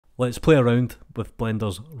let's play around with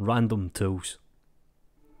Blender's random tools.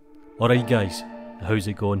 Alright guys, how's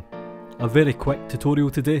it going? A very quick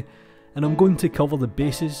tutorial today, and I'm going to cover the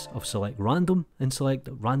bases of select random and select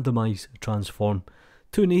randomize transform,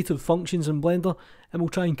 two native functions in Blender, and we'll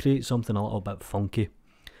try and create something a little bit funky.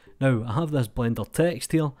 Now I have this Blender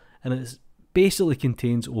text here, and it basically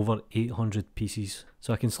contains over 800 pieces,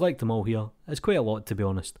 so I can select them all here. It's quite a lot, to be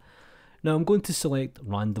honest. Now I'm going to select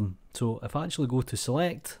random, so if I actually go to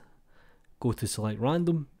select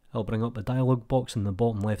random, I'll bring up a dialog box in the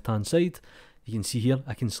bottom left hand side. You can see here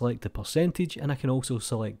I can select the percentage, and I can also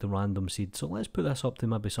select the random seed. So let's put this up to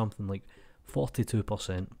maybe something like 42%,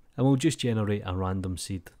 and we'll just generate a random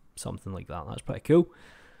seed, something like that. That's pretty cool.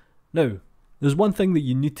 Now there's one thing that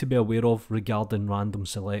you need to be aware of regarding random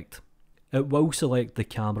select. It will select the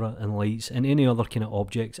camera and lights and any other kind of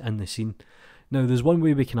objects in the scene. Now there's one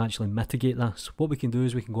way we can actually mitigate this. What we can do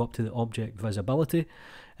is we can go up to the object visibility,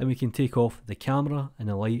 and we can take off the camera and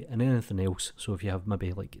the light and anything else. So if you have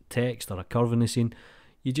maybe like text or a curve in the scene,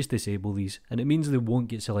 you just disable these, and it means they won't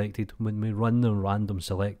get selected when we run the random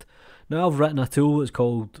select. Now I've written a tool that's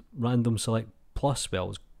called random select plus.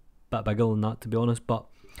 Well, it's a bit bigger than that, to be honest, but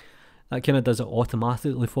that kind of does it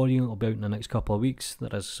automatically for you. It'll be out in the next couple of weeks.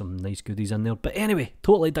 There is some nice goodies in there. But anyway,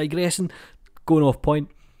 totally digressing, going off point.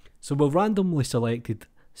 So we've randomly selected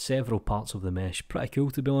several parts of the mesh. Pretty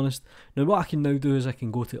cool, to be honest. Now what I can now do is I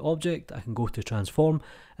can go to object, I can go to transform,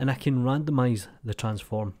 and I can randomize the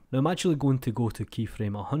transform. Now I'm actually going to go to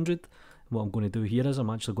keyframe 100. And what I'm going to do here is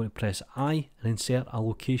I'm actually going to press I and insert a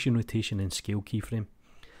location, rotation and scale keyframe.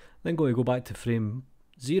 Then going to go back to frame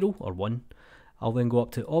 0 or 1. I'll then go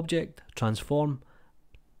up to object, transform,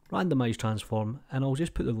 randomize transform, and I'll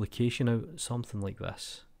just put the location out something like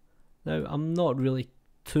this. Now I'm not really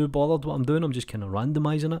too bothered what I'm doing, I'm just kind of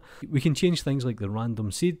randomizing it. We can change things like the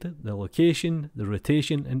random seed, the location, the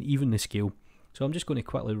rotation, and even the scale. So I'm just going to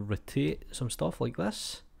quickly rotate some stuff like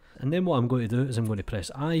this. And then what I'm going to do is I'm going to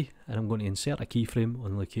press I, and I'm going to insert a keyframe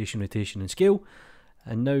on location, rotation and scale.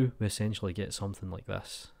 And now we essentially get something like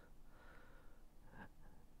this.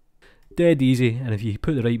 Dead easy, and if you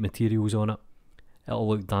put the right materials on it, it'll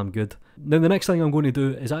look damn good. Now the next thing I'm going to do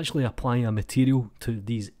is actually apply a material to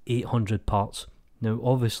these 800 parts. Now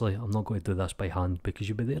obviously I'm not going to do this by hand because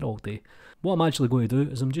you'll be there all day. What I'm actually going to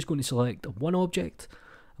do is I'm just going to select one object.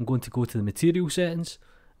 I'm going to go to the material settings.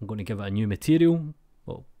 I'm going to give it a new material.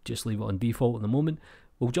 Well, just leave it on default at the moment.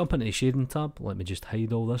 We'll jump into the shading tab. Let me just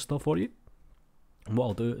hide all this stuff for you. And what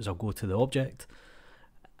I'll do is I'll go to the object.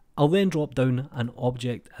 I'll then drop down an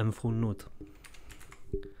object info node.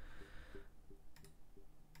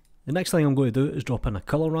 The next thing I'm going to do is drop in a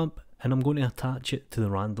colour ramp, and I'm going to attach it to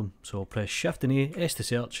the random. So I'll press Shift and A, S to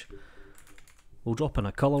search. We'll drop in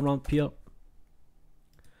a colour ramp here.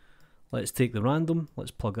 Let's take the random,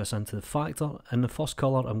 let's plug this into the factor, and the first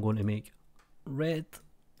colour I'm going to make red,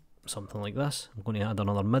 something like this. I'm going to add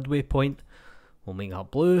another midway point. We'll make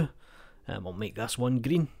that blue, and we'll make this one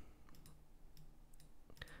green.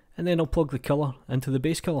 And then I'll plug the colour into the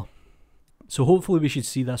base colour. So hopefully we should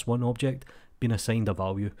see this one object being assigned a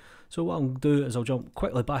value. So what I'll do is I'll jump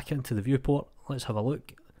quickly back into the viewport. Let's have a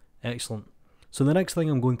look. Excellent. So the next thing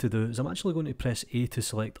I'm going to do is I'm actually going to press A to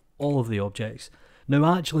select all of the objects. Now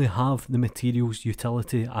I actually have the materials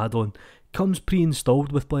utility add-on. Comes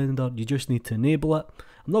pre-installed with Blender, you just need to enable it.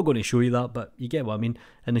 I'm not going to show you that, but you get what I mean.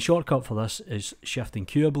 And the shortcut for this is Shift and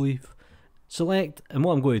Q, I believe. Select, and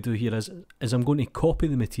what I'm going to do here is I'm going to copy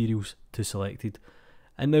the materials to selected,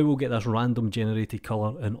 and now we'll get this random generated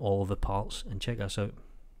colour in all of the parts. And check this out.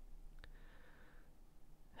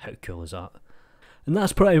 How cool is that? And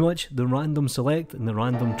that's pretty much the random select and the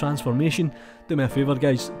random transformation. Do me a favour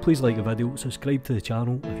guys, please like the video, subscribe to the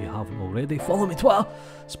channel if you haven't already, follow me on Twitter,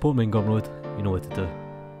 support me on Gumroad, you know what to do.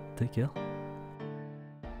 Take care.